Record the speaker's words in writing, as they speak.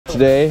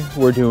Today,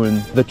 we're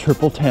doing the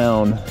Triple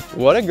Town.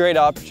 What a great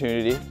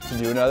opportunity to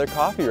do another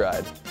coffee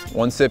ride.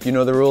 One sip, you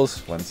know the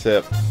rules. One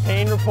sip.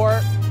 Pain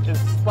report is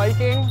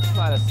spiking. I'm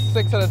at a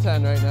 6 out of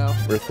 10 right now.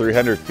 We're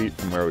 300 feet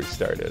from where we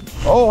started.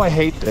 Oh, I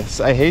hate this.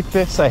 I hate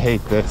this. I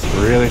hate this.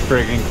 Really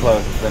friggin'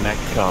 close to the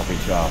next coffee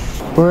shop.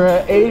 We're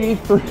at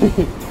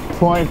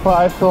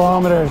 83.5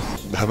 kilometers.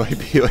 That might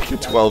be like a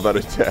 12 out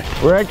of 10.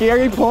 We're at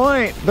Gary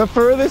Point, the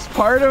furthest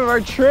part of our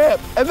trip,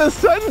 and the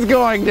sun's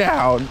going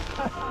down.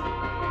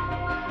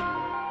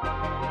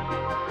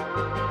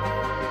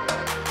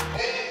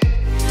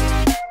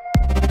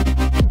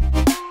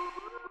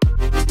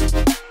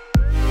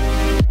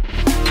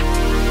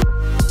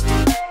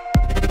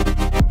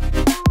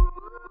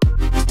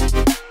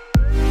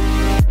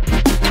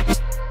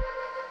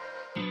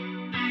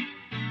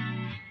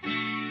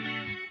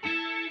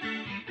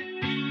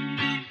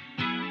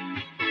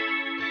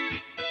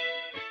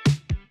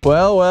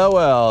 Well, well,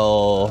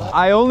 well.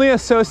 I only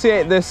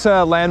associate this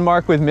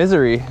landmark with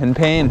misery and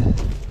pain.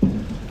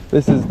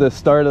 This is the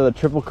start of the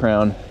Triple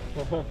Crown.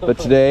 But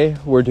today,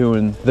 we're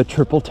doing the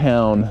Triple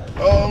Town.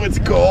 Oh, it's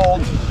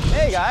cold.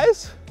 Hey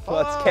guys,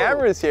 lots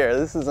cameras here.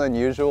 This is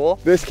unusual.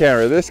 This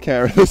camera, this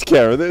camera, this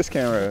camera, this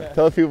camera.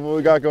 Tell people what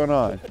we got going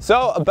on.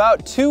 So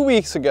about 2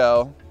 weeks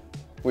ago,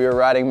 we were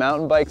riding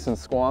mountain bikes in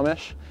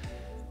Squamish,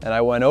 and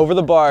I went over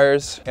the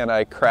bars and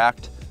I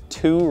cracked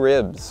 2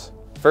 ribs.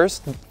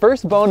 First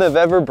bone I've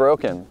ever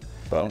broken.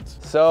 Bones.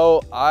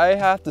 So I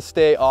have to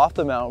stay off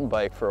the mountain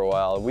bike for a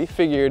while. We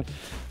figured,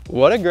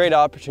 what a great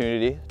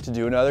opportunity to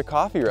do another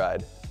coffee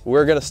ride.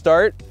 We're gonna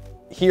start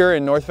here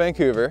in North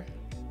Vancouver.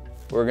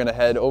 We're gonna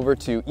head over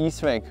to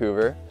East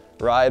Vancouver,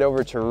 ride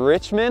over to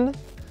Richmond,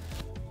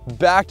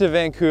 back to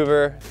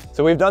Vancouver.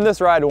 So we've done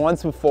this ride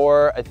once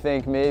before, I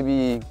think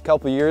maybe a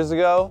couple years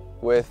ago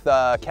with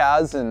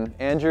Kaz and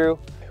Andrew.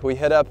 We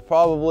hit up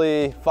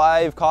probably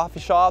 5 coffee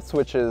shops,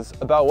 which is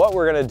about what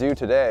we're gonna do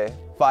today.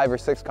 5 or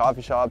 6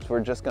 coffee shops.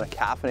 We're just gonna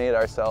caffeinate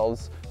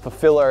ourselves,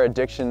 fulfill our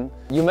addiction.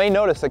 You may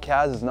notice that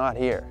Kaz is not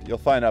here. You'll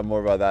find out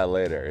more about that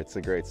later. It's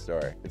a great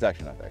story. It's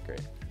actually not that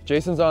great.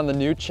 Jason's on the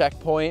new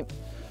checkpoint.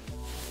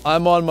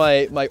 I'm on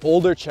my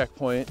older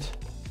checkpoint.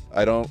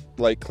 I don't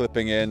like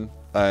clipping in.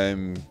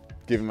 I'm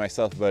giving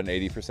myself about an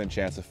 80%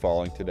 chance of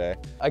falling today.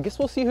 I guess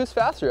we'll see who's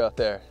faster out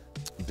there.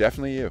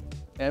 Definitely you.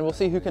 And we'll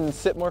see who can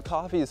sip more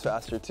coffees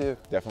faster too.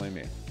 Definitely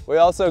me. We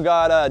also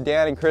got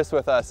Dan and Chris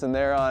with us, and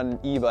they're on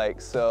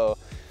e-bikes, so.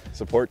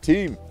 Support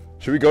team.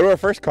 Should we go to our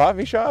first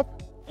coffee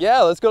shop?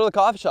 Yeah, let's go to the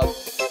coffee shop.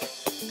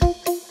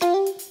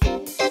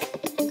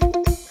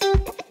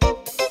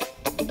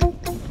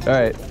 All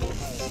right,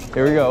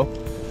 here we go.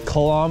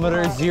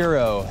 Kilometer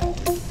 0.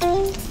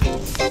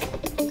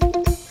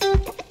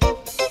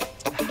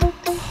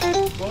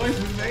 Boys,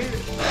 we made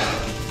it.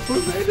 We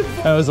made it.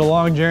 That was a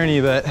long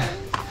journey, but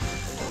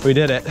we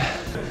did it.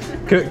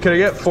 Could I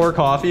get 4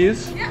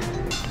 coffees? Yeah.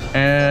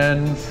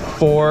 And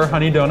 4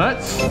 honey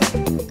donuts?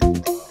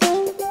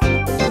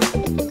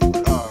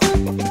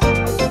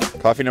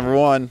 Coffee number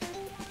 1,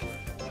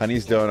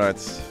 Honey's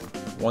Donuts.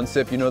 One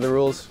sip, you know the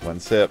rules?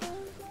 One sip.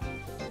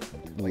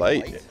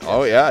 Light.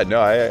 Oh yeah, no,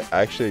 I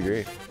actually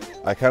agree.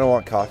 I kind of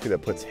want coffee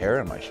that puts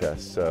hair on my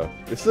chest, so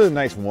this is a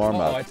nice warm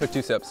up. Oh, I took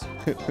 2 sips.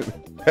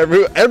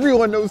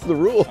 Everyone knows the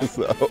rules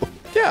though.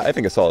 Yeah, I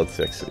think a solid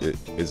 6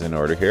 is in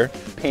order here.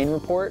 Pain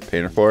report?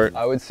 Pain report.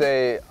 I would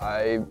say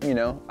I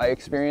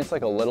experienced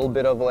like a little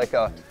bit of like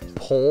a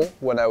pull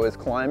when I was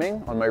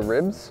climbing on my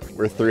ribs.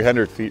 We're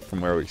 300 feet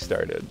from where we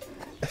started.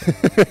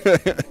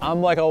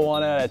 I'm like a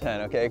 1 out of 10,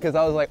 okay? Because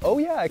I was like, oh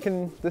yeah,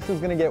 this is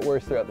gonna get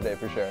worse throughout the day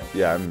for sure.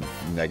 Yeah, I'm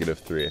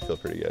 -3, I feel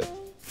pretty good.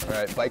 All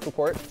right, bike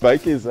report.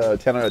 Bike is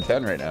 10 out of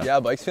 10 right now. Yeah,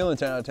 bike's feeling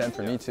 10 out of 10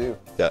 for me too.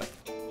 Yeah.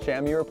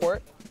 Chamois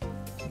report.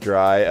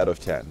 Dry out of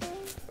 10.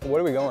 What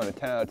are we going? A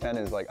 10 out of 10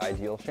 is like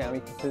ideal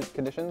chamois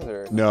conditions,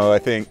 or? No, I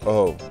think,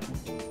 oh.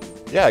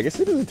 Yeah, I guess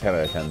it is a 10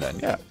 out of 10 then,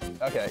 yeah.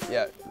 Okay,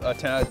 yeah, a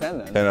 10 out of 10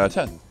 then. 10 out of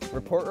 10.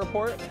 Report?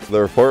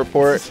 The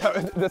report. So,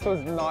 this was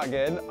not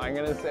good. I'm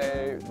gonna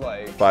say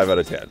like 5 out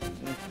of 10.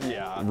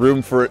 Yeah.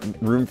 Room for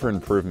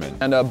improvement.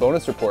 And a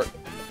bonus report.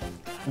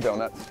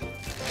 Donuts.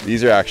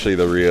 These are actually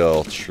the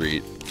real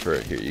treat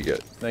for here you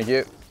get. Thank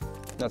you.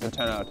 That's a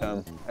 10 out of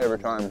 10 every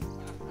time.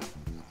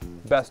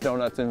 Best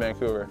donuts in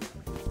Vancouver,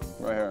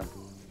 right here.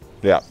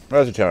 Yeah,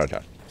 that's a 10 out of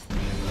 10.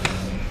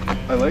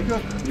 I like how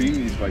clean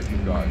these bikes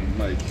have gotten.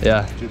 Like,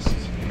 yeah.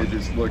 It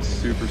just looks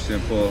super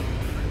simple.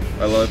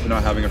 I love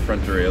not having a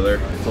front derailleur.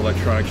 It's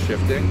electronic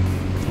shifting.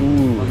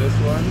 Ooh. On this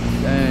one.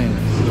 Dang.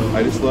 So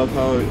I just love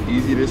how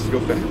easy it is to go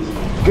fast.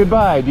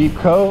 Goodbye, Deep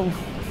Cove.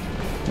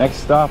 Next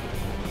stop,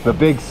 the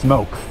Big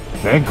Smoke,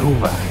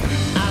 Vancouver. I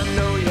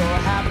know you're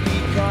happy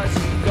because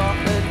you got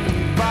a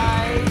new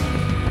bike.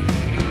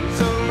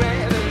 So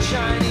red and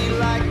shiny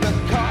like the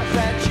cars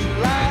that you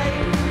like.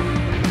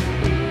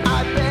 I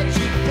bet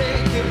you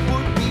think it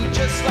would be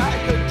just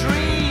like a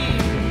dream.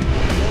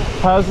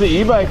 How's the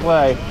e-bike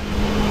life?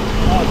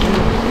 Oh, dude.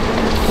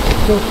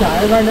 So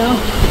tired right now.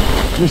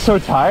 You're so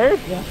tired?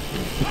 Yeah.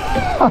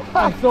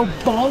 I'm so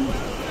bummed.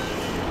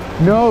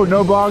 No,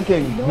 no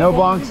bonking. No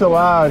bonks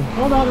allowed.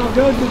 Hold on, I'll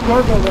go to the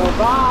turbo though.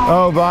 Bye.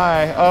 Oh,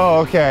 bye. Oh,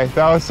 okay.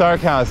 That was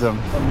sarcasm.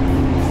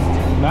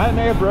 Matt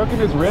may have broken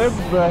his ribs,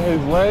 but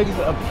his legs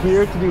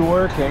appear to be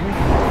working.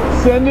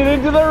 Send it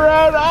into the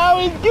road. Oh,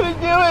 he's gonna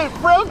do it.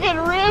 Broken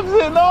ribs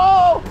and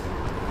all.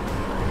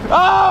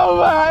 Oh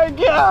my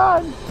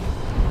God.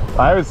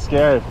 I was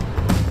scared.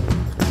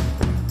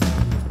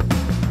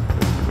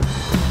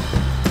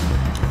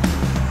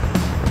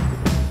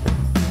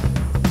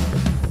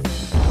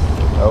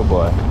 Oh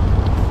boy.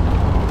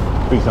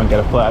 Please don't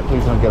get a flat.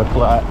 Please don't get a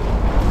flat.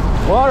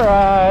 All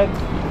right.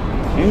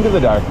 Into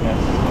the darkness.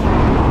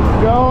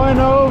 Going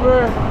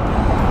over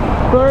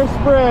First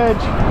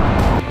Bridge.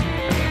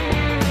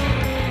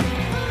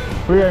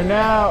 We are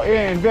now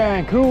in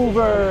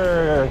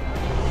Vancouver.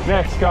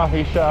 Next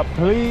coffee shop,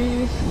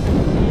 please.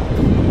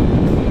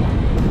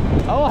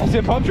 Oh, I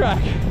did pump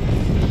track.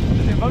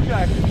 I did pump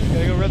track.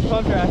 Gotta go run the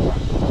pump track.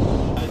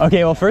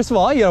 Okay, well, first of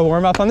all, you gotta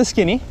warm up on the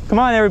skinny. Come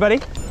on, everybody.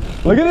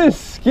 Look at this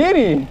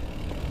skinny.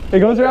 It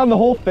goes around the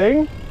whole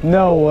thing?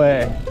 No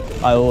way.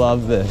 I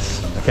love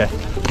this. Okay.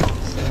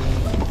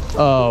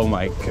 Oh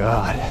my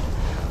God.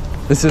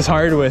 This is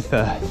hard with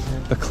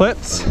the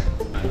clips.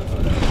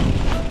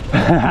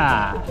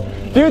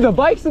 Dude, the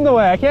bike's in the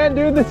way. I can't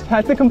do this. I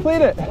have to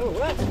complete it. Oh,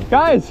 what?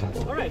 Guys,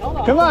 all right, hold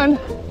on. Come on.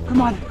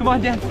 Come on, come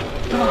on, Dan.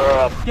 Come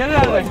on. Get it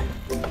out of there.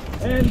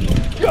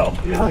 And go.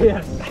 Oh,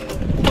 yes.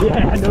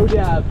 Yeah, no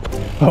dab.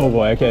 Oh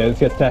boy, okay, let's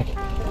get tech.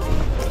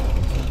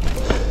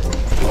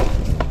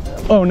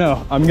 Oh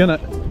no, I'm gonna,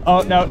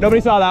 oh no,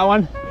 nobody saw that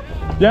one.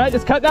 Yeah,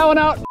 just cut that one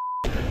out.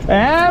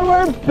 And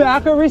we're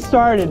back where we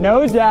started,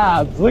 no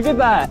dabs. Look at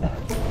that.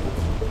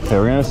 Okay,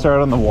 we're gonna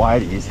start on the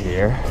wideys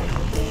here.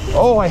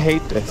 Oh, I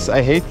hate this.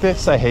 I hate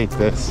this. I hate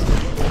this.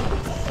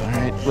 All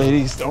right,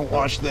 ladies, don't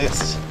watch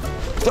this.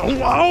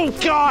 Don't, oh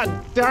God,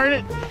 darn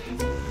it.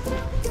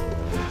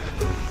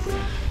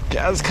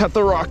 Gaz cut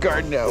the rock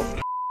garden out.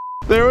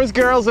 There was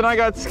girls and I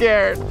got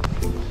scared.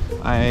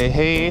 I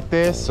hate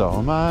this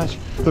so much.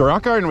 The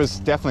rock garden was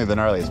definitely the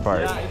gnarliest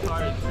part. Yeah, it's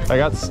hard. I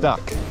got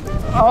stuck.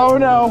 Oh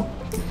no.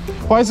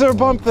 Why is there a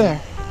bump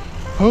there?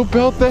 Who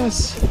built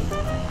this?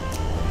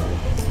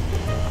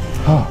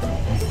 Oh,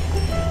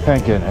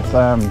 thank goodness.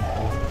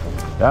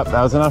 Yep,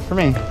 that was enough for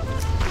me.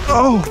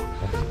 Oh,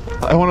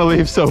 I want to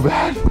leave so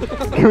bad.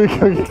 Can we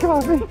go get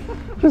coffee?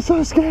 I'm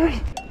so scared.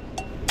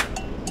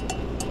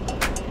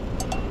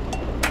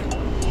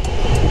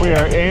 We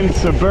are in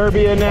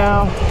suburbia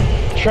now,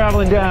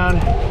 traveling down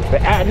the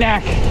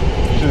Atnack,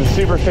 which is a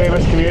super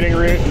famous commuting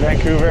route in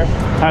Vancouver.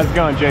 How's it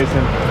going,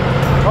 Jason?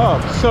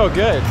 Oh, so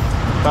good.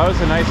 That was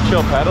a nice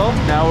chill pedal.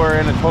 Now we're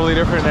in a totally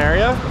different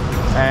area,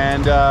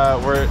 and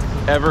we're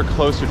ever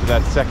closer to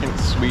that second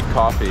sweet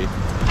coffee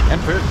and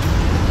food.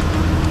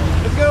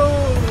 Let's go!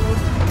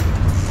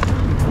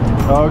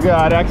 Oh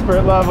God,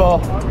 expert level.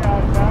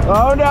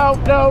 Oh no,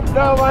 no,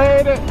 no, I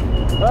hate it.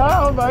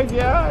 Oh my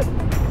God.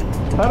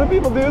 How do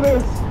people do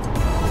this?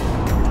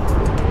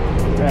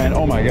 And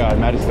oh my God,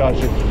 Matt just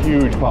dodged a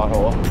huge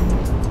pothole.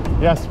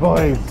 Yes,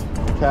 boys.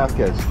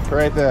 Kafka's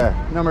right there,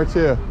 number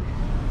 2.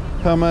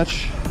 How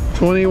much?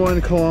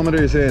 21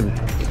 kilometers in.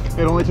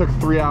 It only took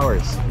 3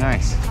 hours.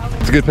 Nice.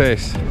 It's a good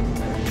pace.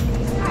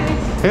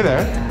 Hey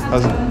there.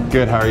 How's it?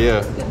 Good, how are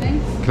you? Good,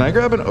 thanks. Can I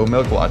grab an oat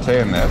milk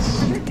latte in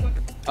this?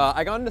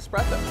 I got an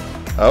espresso.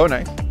 Oh,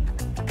 nice.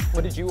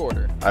 What did you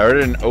order? I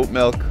ordered an oat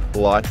milk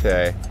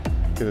latte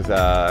because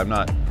I'm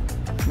not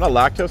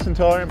lactose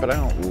intolerant, but I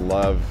don't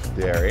love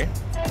dairy.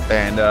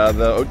 And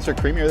the oats are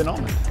creamier than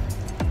almond.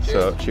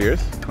 So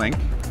cheers, clink.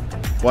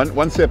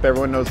 One sip,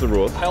 everyone knows the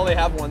rules. I only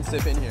have one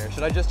sip in here.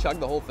 Should I just chug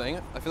the whole thing?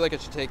 I feel like I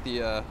should take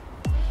the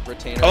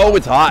retainer. Oh,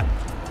 it's hot.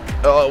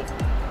 Oh,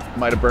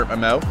 might have burnt my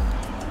mouth.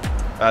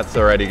 That's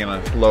already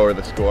gonna lower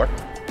the score.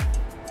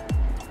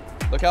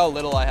 Look how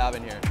little I have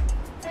in here.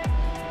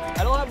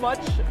 I don't have much.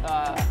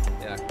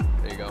 Yeah,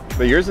 there you go.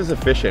 But yours is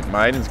efficient.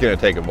 Mine is gonna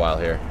take a while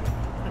here.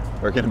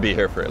 We're gonna be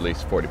here for at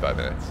least 45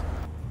 minutes.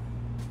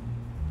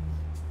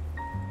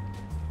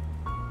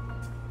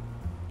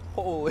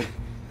 Holy.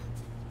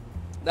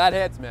 That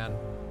hits, man.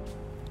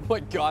 Oh my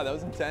God, that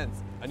was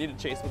intense. I need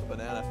to chase with a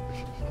banana.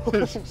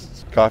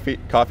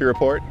 Coffee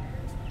report?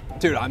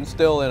 Dude, I'm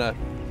still in a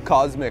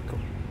cosmic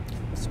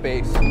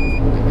space. 6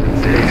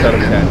 out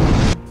of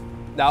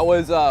 10. That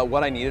was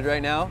what I needed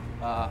right now.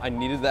 I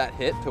needed that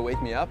hit to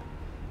wake me up.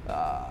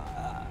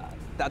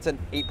 That's an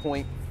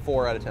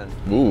 8.4 out of 10.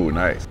 Ooh,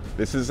 nice.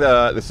 This is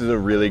a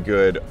really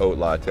good oat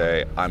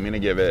latte. I'm gonna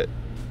give it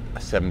a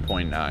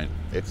 7.9.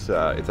 It's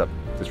up.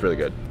 It's really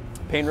good.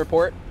 Pain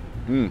report?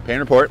 Pain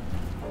report.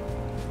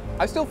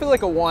 I still feel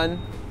like a 1.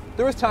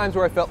 There was times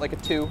where I felt like a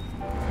 2.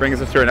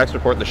 Brings us to our next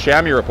report, the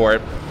chamois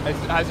report.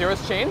 Has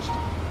yours changed?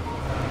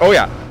 Oh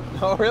yeah.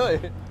 Oh really?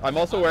 I'm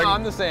also wearing.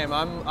 I'm the same.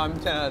 I'm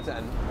 10 out of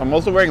 10. I'm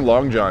also wearing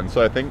long john,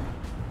 so I think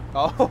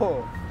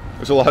Oh.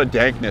 there's a lot of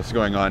dankness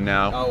going on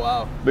now. Oh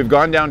wow. We've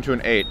gone down to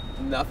an 8.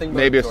 Nothing but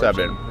maybe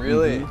absorption. a 7.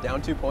 Really?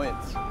 Down 2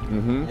 points.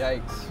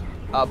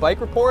 Yikes. Bike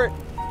report,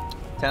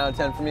 10 out of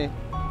 10 for me.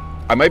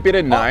 I might be at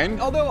a 9.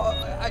 Although,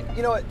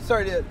 you know what?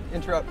 Sorry to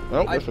interrupt.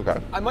 No, that's okay.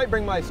 I might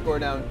bring my score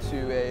down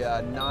to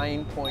a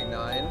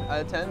 9.9 out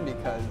of 10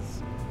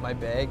 because my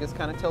bag is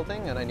kind of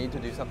tilting and I need to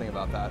do something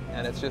about that.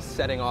 And it's just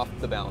setting off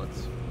the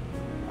balance.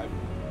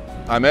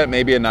 I'm at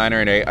maybe a 9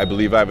 or an 8. I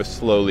believe I have a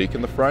slow leak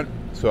in the front,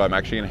 so I'm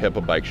actually gonna hit up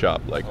a bike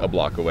shop like a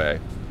block away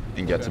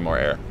and get some more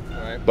air.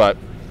 All right. But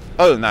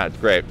other than that, it's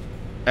great.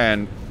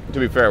 And to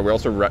be fair, we're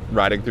also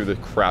riding through the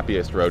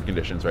crappiest road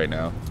conditions right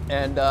now.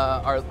 And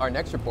our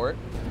next report.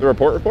 The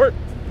report? Report.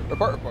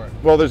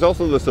 Well, there's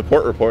also the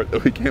support report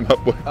that we came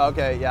up with.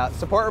 Okay, yeah.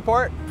 Support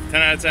report.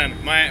 10 out of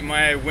 10.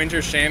 My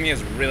winter chamois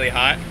is really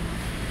hot,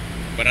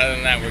 but other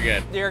than that, we're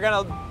good. You're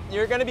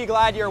gonna be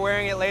glad you're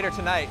wearing it later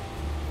tonight.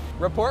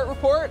 Report.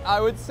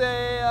 I would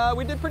say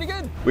we did pretty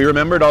good. We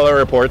remembered all our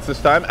reports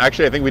this time.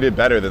 Actually, I think we did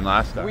better than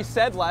last time. We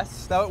said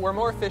less. We're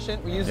more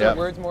efficient. We use our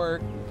words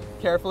more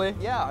carefully.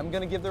 Yeah, I'm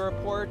gonna give the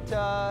report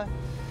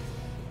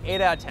 8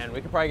 out of 10.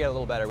 We could probably get a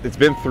little better. It's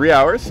been 3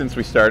 hours since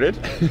we started.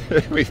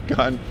 We've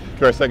gone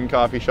to our second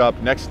coffee shop.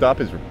 Next stop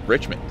is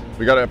Richmond.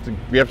 We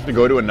have to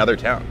go to another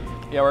town.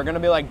 Yeah, we're gonna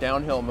be like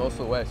downhill most of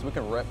the way, so we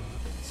can rip.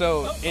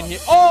 So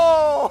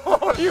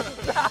oh, you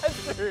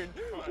bastard!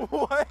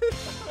 What?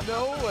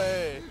 No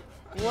way!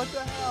 What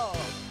the hell?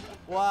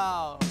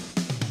 Wow.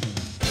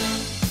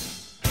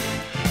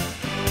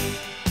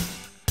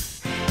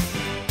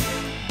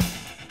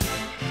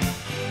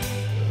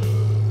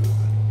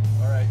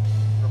 All right,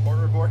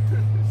 report.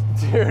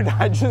 Dude,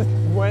 I just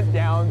went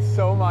down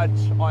so much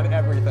on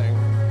everything.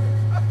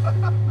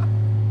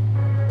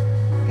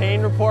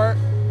 Pain report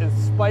is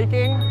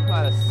spiking. I'm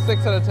at a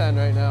 6 out of 10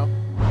 right now.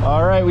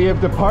 All right, we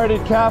have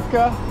departed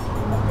Kafka,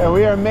 and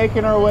we are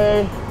making our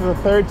way to the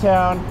third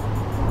town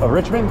of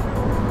Richmond.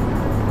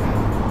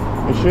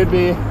 It should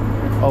be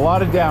a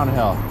lot of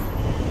downhill.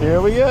 Here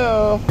we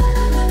go.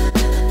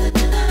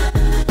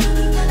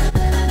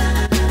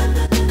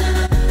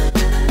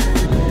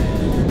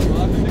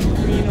 Welcome to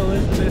Queen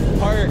Elizabeth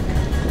Park.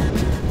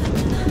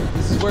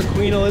 This is where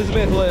Queen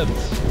Elizabeth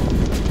lives.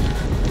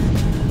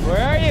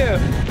 Where are you?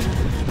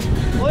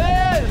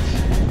 Liz!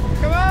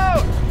 Come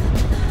out!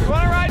 You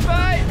wanna ride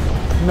bike?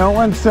 No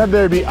one said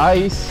there'd be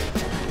ice.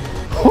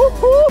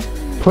 Woo-hoo!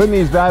 Putting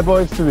these bad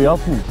boys to the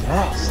ultimate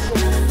test.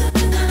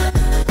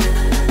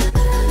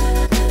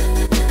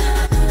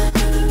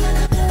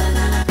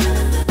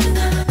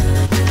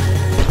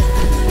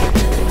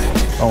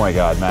 Oh my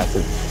God,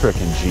 massive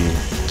frickin' G.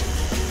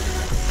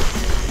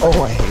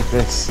 Oh, I hate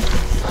this.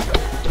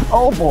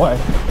 Oh boy.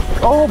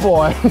 Oh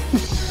boy.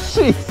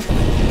 Jeez.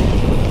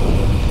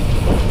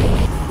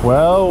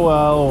 Well.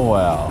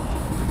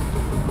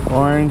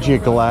 Aren't you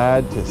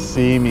glad to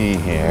see me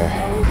here?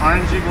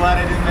 Aren't you glad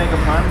I didn't make a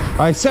pun?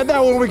 I said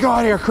that when we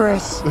got here,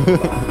 Chris. What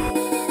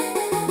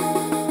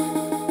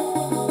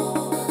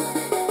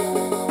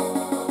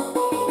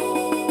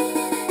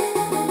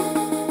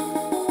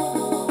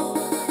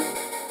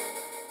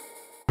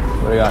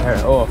do we got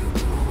here? Oh,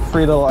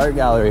 free little art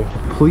gallery.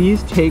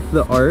 Please take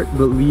the art,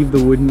 but leave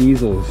the wooden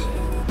easels.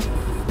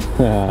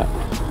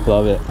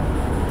 Love it.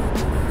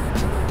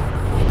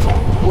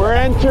 We're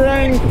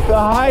entering the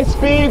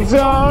high-speed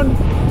zone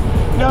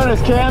known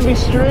as Canby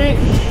Street,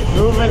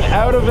 moving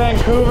out of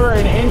Vancouver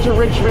and into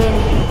Richmond,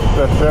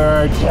 the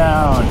third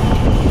town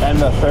and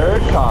the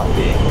third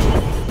coffee.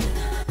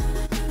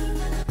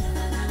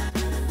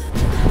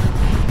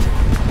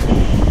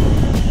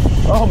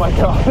 Oh my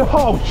God,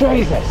 oh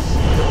Jesus.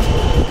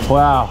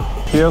 Wow,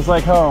 feels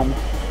like home.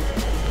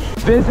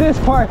 Business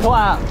park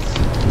laps.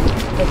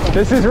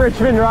 This is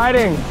Richmond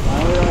riding.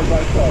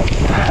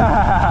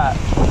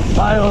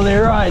 I only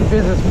ride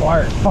business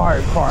park.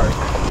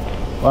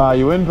 Wow,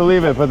 you wouldn't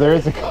believe it, but there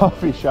is a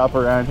coffee shop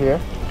around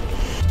here.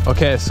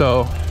 Okay,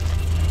 so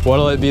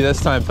what'll it be this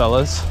time,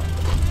 fellas?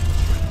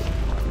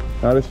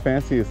 Not as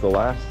fancy as the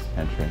last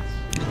entrance.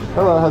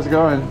 Hello, how's it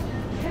going?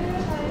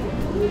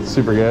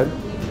 Super good.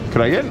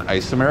 Could I get an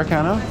iced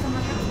Americano?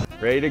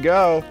 Ready to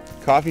go.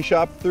 Coffee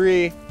shop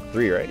 3.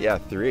 3, right? Yeah,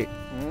 3.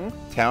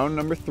 Town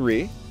number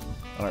 3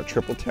 on our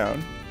triple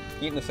town.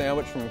 Eating a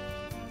sandwich from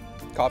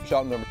coffee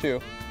shop number 2.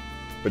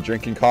 But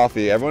drinking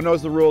coffee. Everyone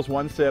knows the rules.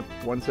 One sip,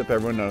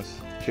 everyone knows.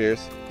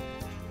 Cheers.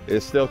 It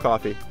is still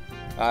coffee.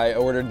 I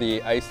ordered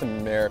the iced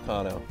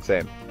Americano.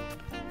 Same.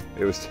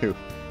 It was too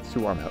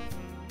warm out.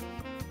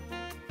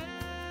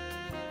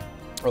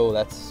 Oh,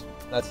 that's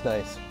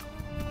nice.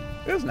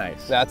 It was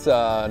nice. That's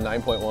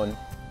 9.1.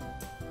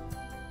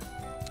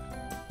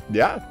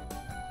 Yeah.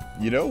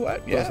 You know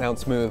what? Yeah.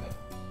 Sounds smooth.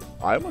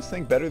 I almost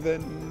think better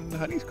than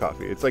Honey's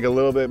coffee. It's like a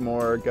little bit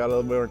more, got a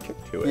little bit more kick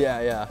to it.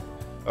 Yeah.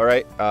 All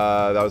right,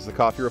 that was the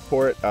coffee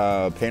report.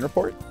 Pain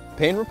report?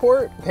 Pain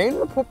report? Pain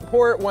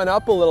report went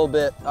up a little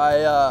bit.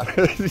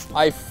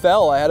 I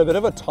fell. I had a bit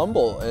of a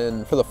tumble,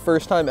 and for the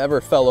first time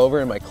ever, fell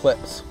over in my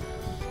clips.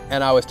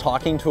 And I was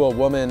talking to a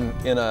woman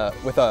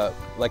with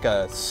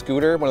a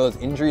scooter, one of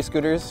those injury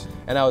scooters,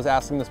 and I was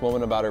asking this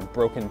woman about her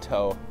broken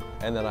toe,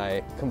 and then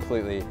I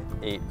completely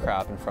ate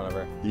crap in front of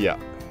her. Yeah,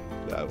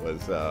 that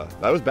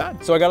was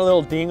bad. So I got a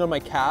little ding on my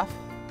calf,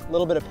 a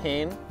little bit of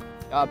pain,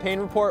 Pain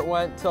report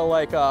went to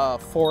like a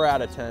 4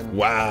 out of 10.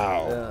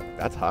 Wow, Yeah.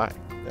 that's high.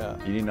 Yeah.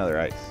 You need another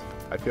ice.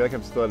 I feel like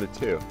I'm still at a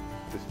 2,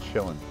 just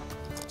chilling.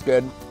 It's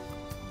good.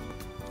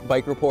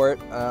 Bike report,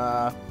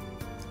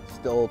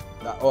 still,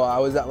 I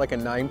was at like a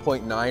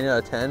 9.9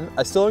 out of 10.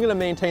 I still am gonna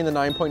maintain the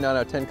 9.9 out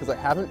of 10 because I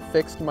haven't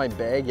fixed my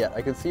bag yet.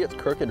 I can see it's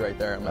crooked right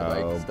there on my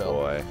bike still. Oh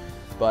boy.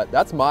 But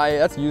that's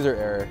user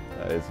error.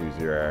 That is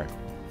user error.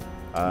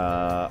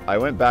 I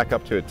went back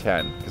up to a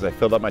 10 because I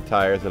filled up my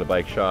tires at a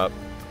bike shop,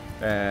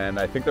 and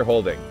I think they're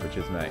holding, which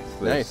is nice.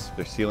 There's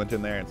sealant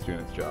in there and it's doing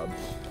its job.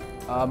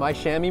 My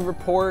chamois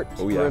report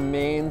yeah.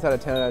 remains at a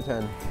 10 out of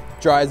 10.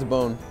 Dry as a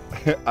bone.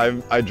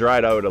 I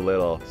dried out a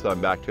little, so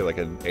I'm back to like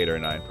an 8 or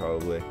 9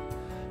 probably.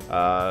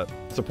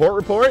 Support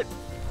report?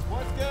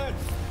 What's good?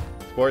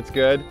 Sport's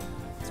good.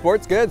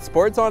 Sport's good.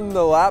 Sport's on the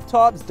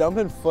laptops,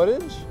 dumping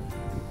footage.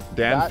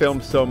 Dan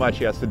films so much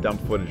he has to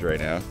dump footage right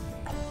now.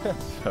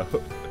 So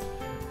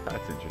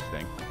that's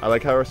interesting. I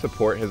like how our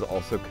support has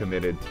also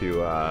committed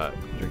to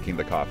drinking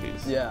the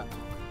coffees. Yeah.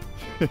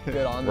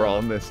 Good on We're them. all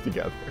in this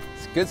together.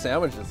 It's good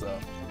sandwiches though.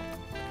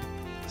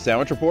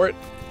 Sandwich report?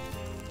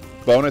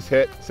 Bonus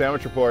hit,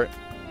 sandwich report.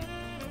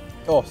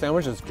 Oh,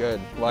 sandwich is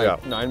good. Like Yeah.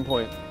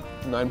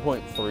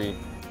 9.3.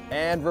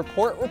 And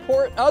report.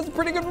 That was a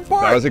pretty good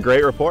report. That was a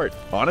great report.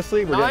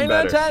 Honestly, we're getting 9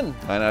 out better. of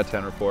 10. 9 out of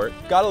 10 report.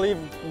 Gotta leave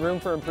room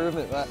for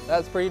improvement.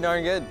 That's pretty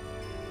darn good.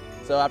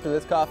 So after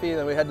this coffee,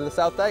 then we head to the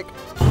South Dike.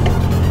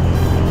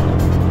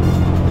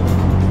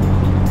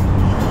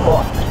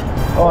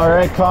 All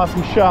right,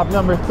 coffee shop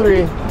number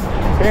 3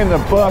 in the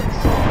books.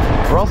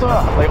 We're also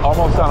like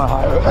almost on a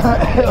highway.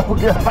 Oh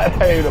God, I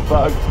hate a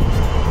bug.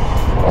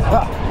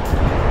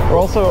 We're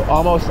also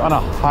almost on a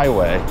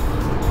highway,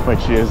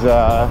 which is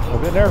a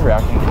bit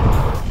nerve-wracking.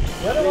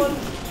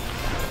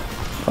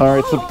 All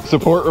right,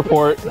 support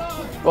report.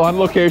 On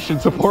location,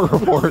 support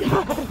report.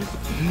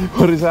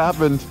 What has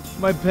happened?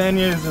 My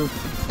panniers have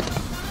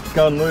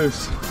gone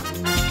loose.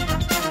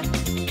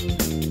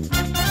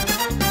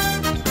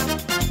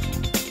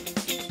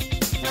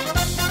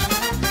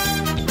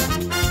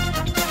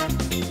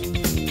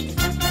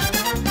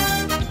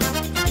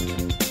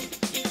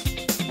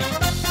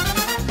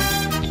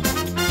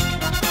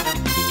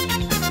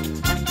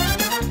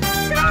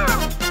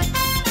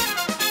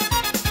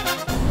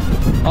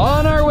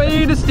 On our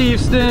way to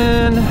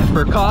Steveston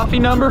for coffee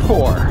number 4.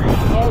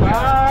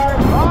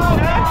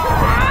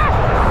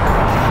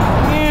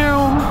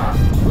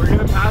 We're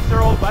gonna pass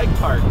our old bike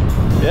park.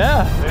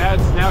 Yeah. Yeah,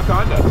 it's now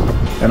condos.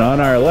 And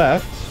on our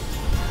left,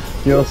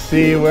 you'll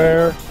see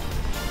where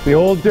the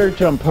old dirt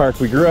jump park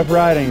we grew up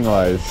riding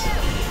was,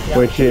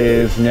 which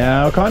is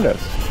now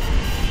condos.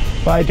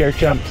 Bye, dirt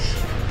jumps.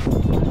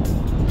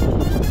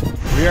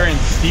 We are in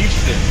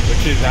Steveston,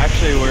 which is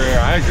actually where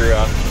I grew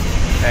up.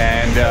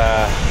 And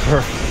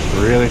we're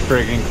really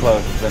freaking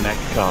close to the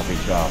next coffee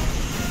shop.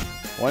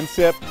 One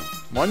sip.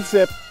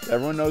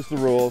 Everyone knows the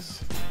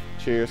rules.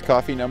 Cheers.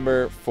 Coffee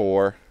number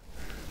 4.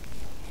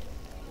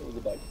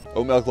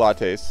 Oat milk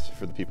lattes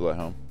for the people at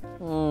home.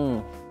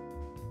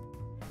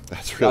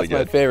 That's really good.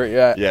 That's my favorite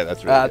yet. Yeah,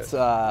 that's really good.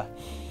 That's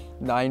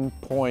 9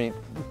 point.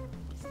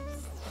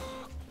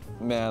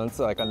 Man, it's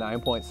like a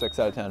 9.6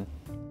 out of 10.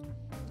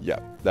 Yeah,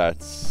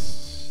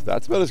 that's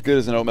about as good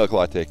as an oat milk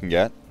latte can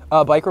get.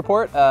 Bike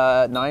report,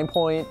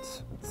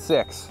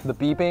 9.6. The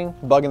beeping,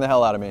 bugging the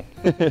hell out of me.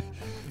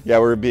 Yeah,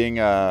 we're being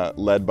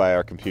led by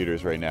our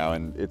computers right now,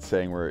 and it's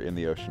saying we're in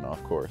the ocean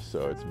off course,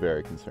 so it's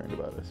very concerned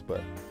about us.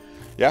 But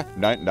yeah,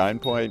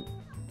 9.5,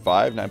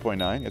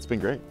 9.9. It's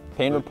been great.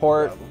 Pain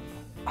report,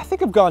 I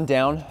think I've gone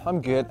down.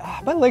 I'm good.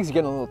 My legs are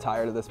getting a little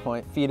tired at this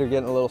point. Feet are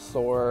getting a little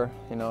sore.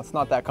 You know, it's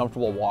not that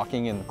comfortable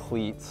walking in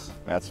cleats.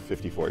 That's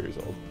 54 years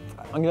old.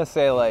 I'm gonna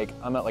say like,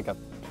 I'm at like a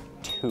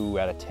 2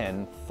 out of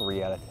 10,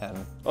 3 out of 10.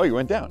 Oh, you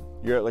went down.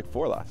 You're at like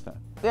 4 last time.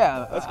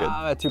 Yeah, That's good.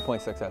 I'm at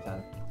 2.6 out of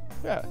 10.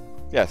 Yeah.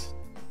 Yes.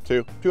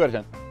 2 out of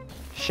 10.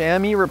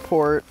 Chamois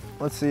report.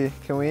 Let's see.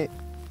 Can we?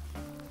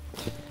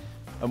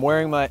 I'm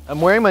wearing my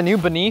new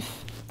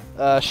Beneath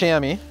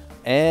chamois,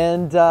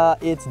 and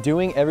it's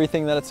doing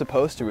everything that it's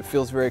supposed to. It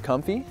feels very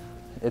comfy.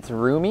 It's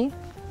roomy.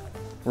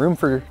 Room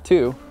for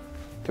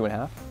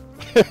 2.5.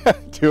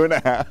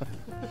 2.5.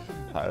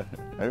 I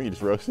think you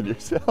just roasted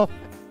yourself.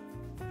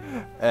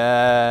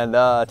 And 10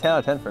 out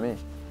of 10 for me.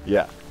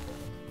 Yeah.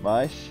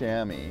 My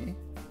chamois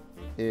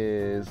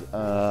is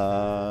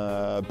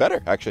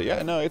better, actually.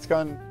 Yeah, no, it's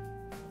gone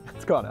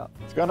up.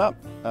 It's gone up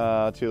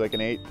to like an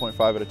 8.5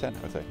 out of 10, I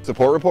would say.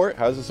 Support report,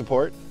 how's the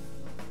support?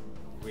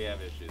 We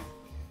have issues.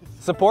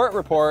 Support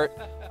report.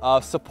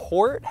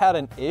 Support had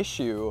an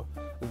issue.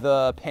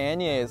 The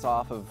panniers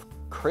off of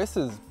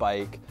Chris's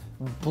bike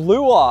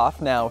blew off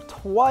now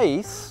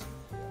twice.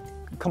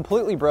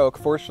 Completely broke.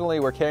 Fortunately,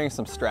 we're carrying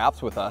some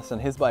straps with us,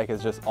 and his bike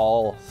is just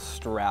all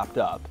strapped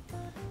up.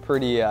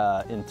 Pretty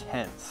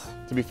intense.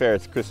 To be fair,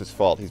 it's Chris's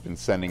fault. He's been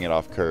sending it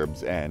off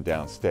curbs and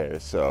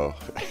downstairs, so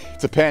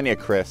it's a pannia,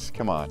 Chris.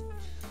 Come on.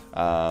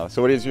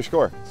 So what is your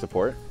score?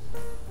 Support?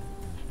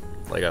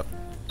 Like a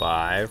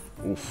 5.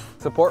 Oof.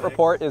 Support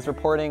report is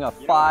reporting a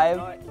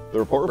 5. The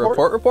report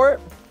report?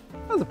 Report?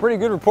 That was a pretty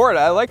good report.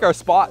 I like our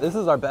spot. This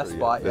is our best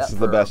spot yet. This is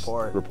the best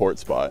report. report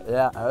spot.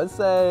 Yeah, I would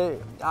say,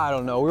 I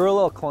don't know. We were a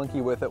little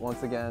clunky with it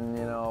once again,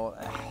 you know,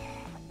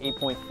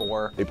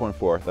 8.4.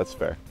 8.4, that's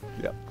fair.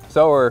 Yeah.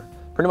 So we're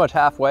pretty much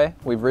halfway.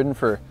 We've ridden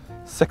for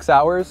 6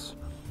 hours.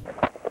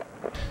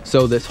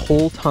 So this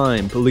whole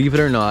time, believe it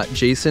or not,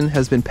 Jason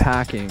has been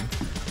packing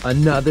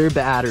another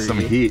battery. Some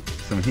heat.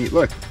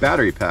 Look,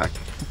 battery pack.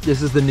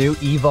 This is the new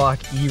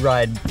EVOC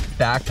E-Ride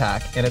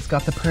backpack, and it's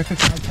got the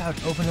perfect side pouch.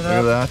 Open it Look at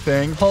up. that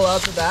thing. Pull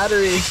out the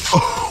battery.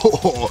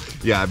 Oh,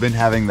 yeah, I've been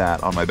having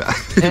that on my back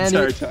the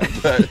entire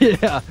time.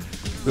 Yeah.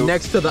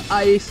 Next to the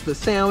ice, the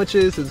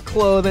sandwiches, his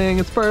clothing,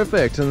 it's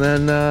perfect. And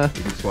then,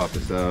 You can swap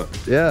this out.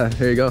 yeah,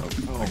 here you go.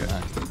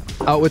 Okay.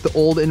 Out with the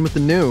old, in with the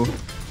new.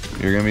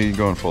 You're gonna be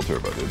going full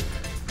turbo, dude.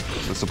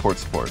 The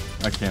support.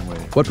 I can't wait.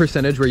 What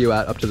percentage were you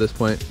at up to this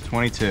point?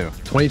 22.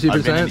 22%?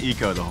 I've been in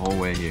eco the whole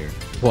way here.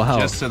 Wow.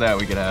 Just so that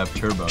we could have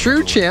turbo.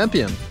 True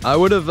champion. I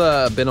would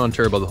have been on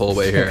turbo the whole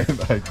way here.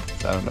 I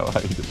don't know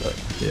how you did that.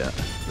 Yeah.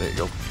 There you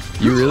go.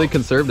 You really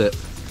conserved it.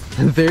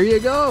 There you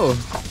go.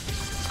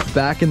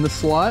 Back in the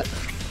slot.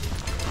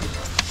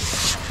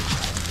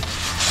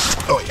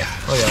 Oh yeah.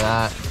 Look at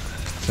that.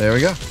 There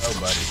we go. Oh,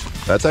 buddy.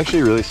 That's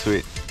actually really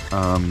sweet.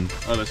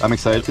 That's I'm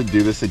excited to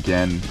do this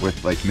again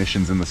with like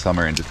missions in the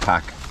summer and just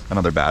pack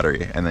another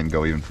battery and then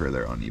go even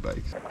further on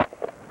e-bikes.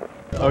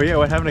 Oh yeah,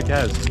 what happened to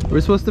Kaz?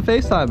 We're supposed to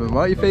FaceTime him.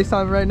 Why don't you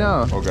FaceTime him right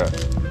now? Okay.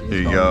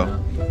 Here you go.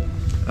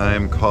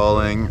 I'm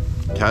calling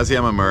Kaz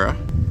Yamamura.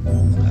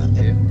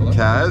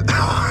 Kaz?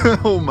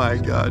 Oh my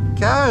god.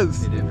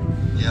 Kaz!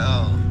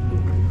 Yo,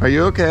 Are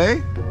you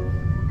okay?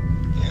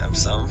 yeah, I'm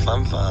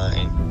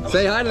fine.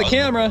 Say hi to the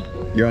camera.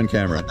 You're on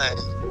camera. I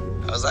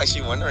was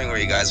actually wondering where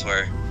you guys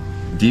were.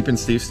 Deep in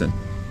Steveston.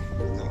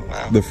 Oh,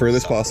 wow. The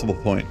furthest possible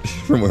point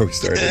from where we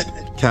started.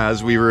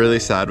 Kaz, we were really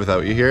sad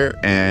without you here,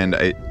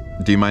 and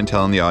do you mind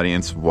telling the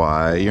audience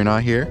why you're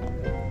not here?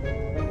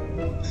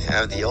 I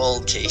have the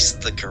old case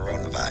of the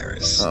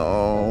coronavirus.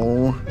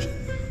 Oh.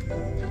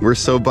 We're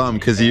so bummed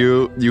because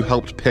you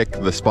helped pick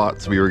the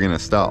spots we were gonna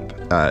stop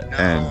at,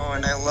 And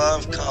I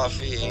love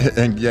coffee.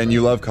 and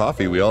you love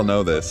coffee. We all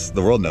know this.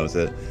 The world knows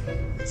it.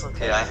 It's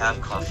okay, I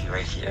have coffee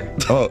right here.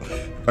 Oh,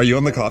 are you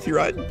on the coffee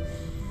ride?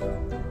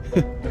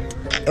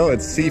 Oh,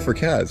 it's C for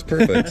Kaz.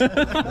 Perfect.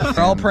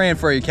 We're all praying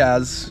for you,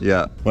 Kaz.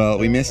 Yeah. Well,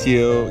 we miss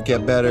you.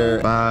 Get better.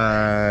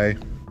 Bye.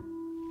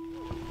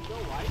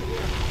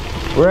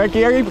 We're at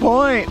Gary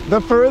Point,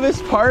 the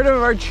furthest part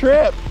of our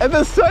trip, and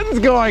the sun's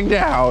going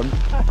down.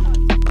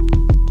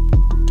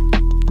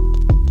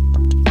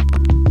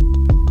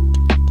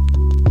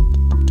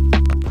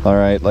 All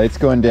right, lights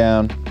going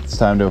down. It's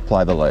time to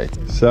apply the light.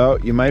 So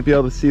you might be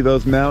able to see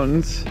those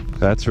mountains.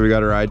 That's where we got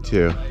to ride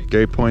to.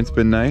 Gary Point's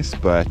been nice,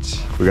 but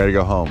we got to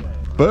go home.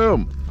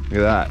 Boom! Look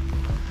at that.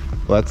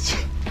 Let's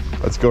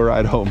go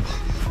ride home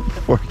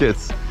before it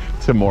gets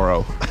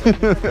tomorrow.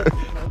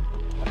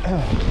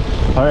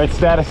 All right,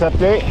 status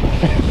update.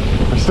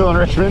 We're still in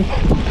Richmond.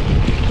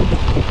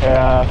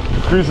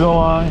 Cruising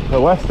along the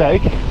West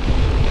Dike.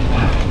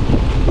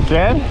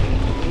 Jen,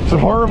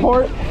 support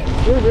report?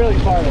 We're really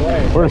far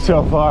away. We're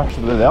so far.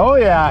 Oh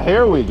yeah,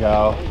 here we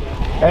go.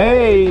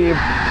 Hey,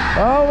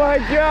 oh my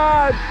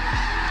God.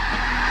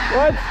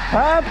 What's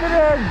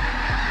happening?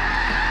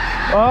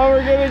 Oh,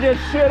 we're gonna get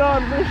shit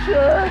on for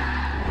sure.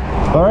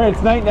 All right,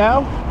 it's night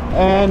now,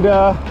 and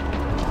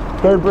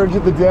third bridge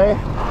of the day.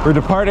 We're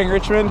departing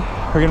Richmond.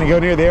 We're gonna go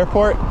near the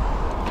airport,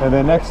 and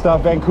then next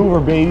stop, Vancouver,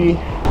 baby.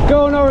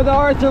 Going over the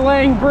Arthur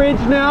Lang Bridge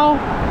now.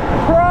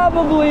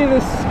 Probably the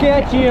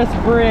sketchiest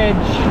bridge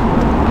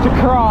to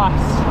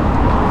cross.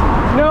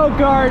 No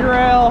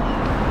guardrail,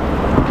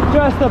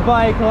 just a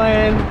bike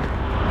lane.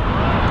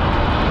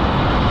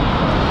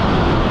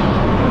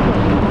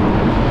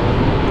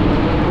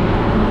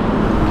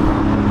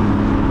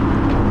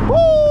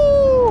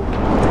 Woo!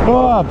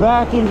 Oh,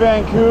 back in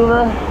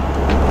Vancouver.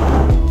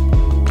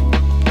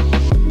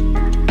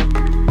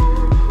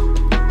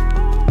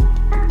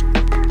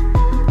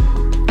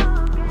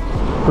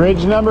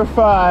 Bridge number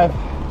 5,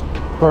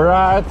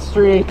 Barat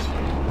Street.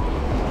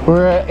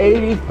 We're at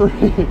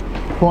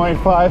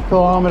 83.5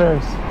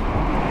 kilometers.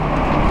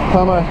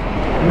 From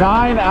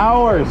 9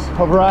 hours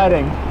of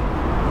riding.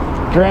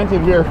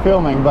 Granted, we are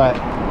filming, but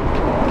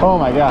oh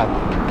my God.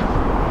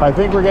 I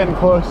think we're getting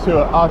close to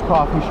a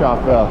coffee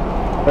shop though,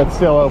 that's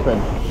still open.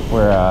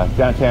 We're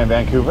downtown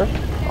Vancouver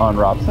on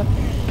Robson,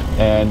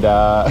 and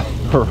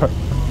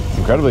it's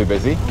incredibly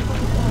busy,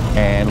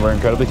 and we're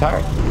incredibly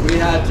tired. We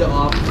had to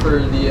opt for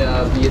the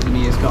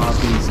Vietnamese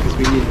coffees because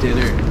we need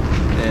dinner,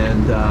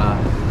 and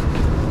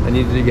I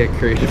needed to get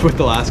creative with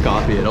the last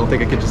coffee. I don't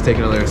think I could just take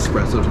another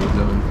espresso to the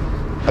zone.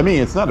 I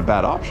mean, it's not a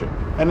bad option,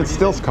 and it's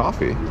still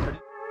coffee.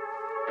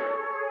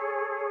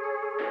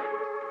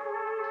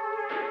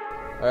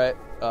 All right,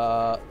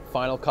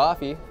 final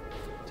coffee.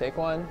 Take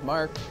one,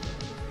 Mark.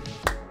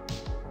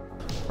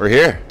 We're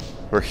here.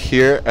 We're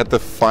here at the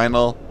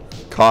final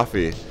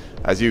coffee.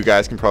 As you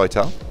guys can probably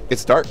tell,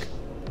 it's dark.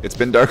 It's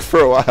been dark for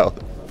a while.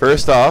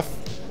 First off,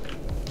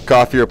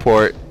 coffee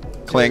report,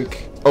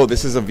 clink. Oh,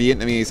 this is a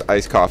Vietnamese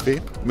iced coffee.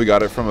 We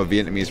got it from a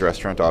Vietnamese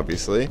restaurant,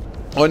 obviously.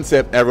 One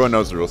sip, everyone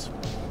knows the rules.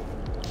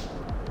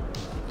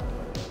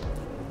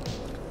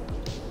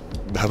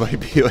 That might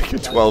be like a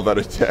 12 out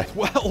of 10.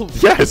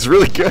 12? Yeah, it's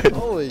really good.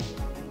 Holy,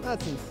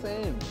 that's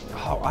insane.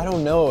 Oh, I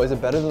don't know. Is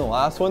it better than the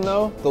last one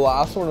though? The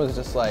last one was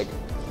just like...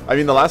 I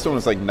mean, the last one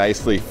was like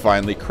nicely,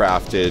 finely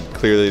crafted.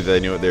 Clearly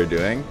they knew what they were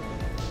doing.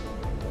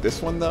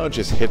 This one though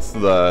just hits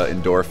the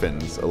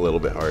endorphins a little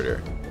bit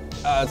harder.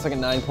 It's like a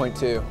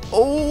 9.2.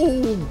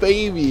 Oh,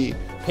 baby.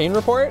 Pain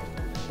report?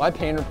 My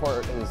pain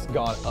report has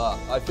gone up.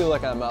 I feel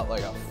like I'm at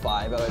like a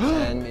 5 out of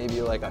 10,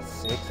 maybe like a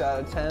 6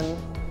 out of 10.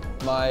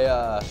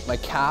 My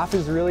calf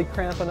is really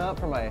cramping up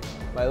from my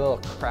little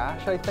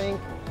crash, I think.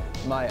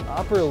 My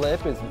upper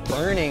lip is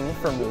burning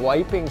from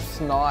wiping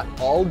snot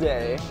all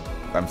day.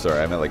 I'm sorry,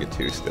 I'm at like a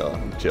 2 still.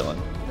 I'm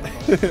chilling.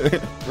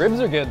 Ribs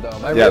are good though.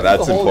 My Yeah, ribs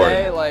that's the whole important.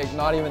 day, like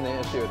not even the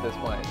issue at this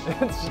point.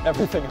 It's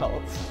everything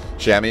else.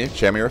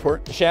 Chamois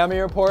report? Chamois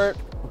report,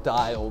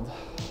 dialed.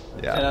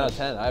 Yeah. 10 out of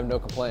 10, I have no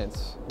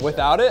complaints.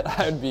 Without it,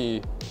 I'd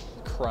be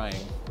crying.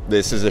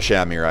 This is a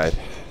chamois ride.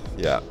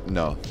 Yeah,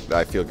 no,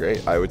 I feel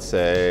great. I would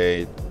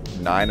say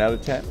 9 out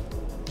of 10.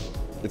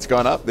 It's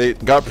gone up. They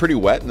got pretty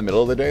wet in the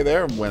middle of the day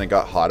there when it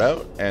got hot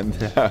out, and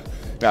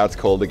now it's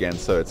cold again,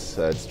 so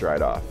it's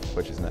dried off,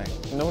 which is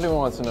nice. Nobody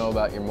wants to know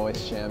about your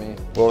moist chamois.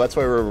 Well, that's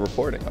why we're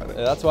reporting on it.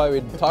 That's why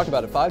we talked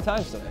about it 5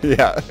 times today.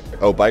 Yeah.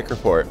 Oh, bike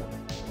report.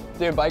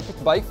 Dude,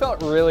 bike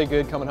felt really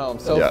good coming home.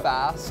 So Yeah.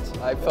 fast.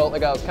 I felt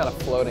like I was kind of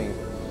floating.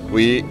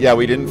 We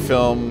didn't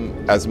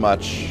film as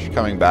much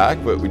coming back,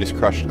 but we just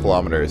crushed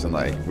kilometers and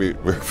like we're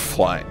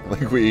flying.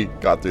 Like we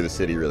got through the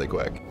city really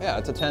quick. Yeah,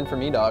 it's a 10 for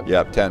me, dog.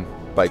 Yep, 10.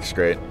 Bike's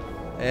great.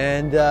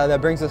 And that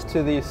brings us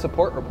to the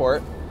support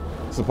report.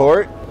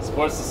 Support?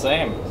 Sport's the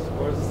same.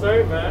 Sports the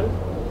same,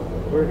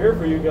 man. We're here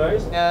for you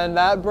guys. And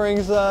that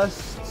brings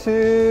us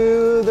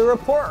to the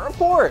report.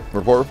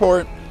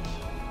 Report.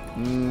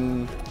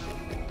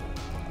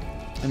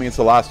 I mean, it's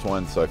the last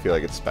one, so I feel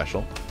like it's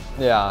special.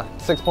 Yeah,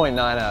 6.9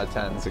 out of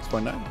 10.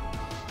 6.9.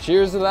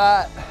 Cheers to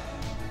that.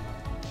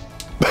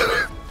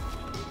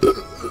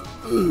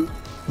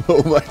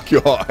 Oh my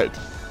God.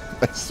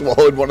 I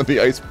swallowed one of the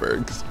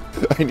icebergs.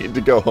 I need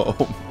to go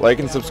home. Like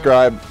and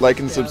subscribe.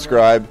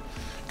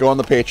 Go on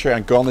the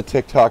Patreon, go on the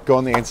TikTok, go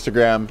on the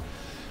Instagram.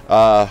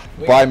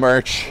 Buy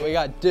merch. We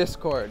got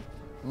Discord,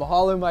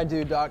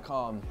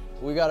 mahalomydude.com.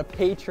 We got a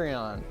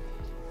Patreon,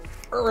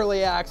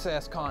 early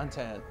access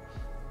content.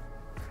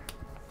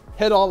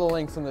 Hit all the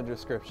links in the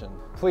description.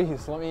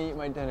 Please, let me eat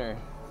my dinner.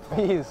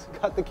 Please,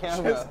 cut the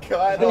camera. Just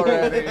cut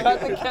already.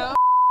 Cut the camera.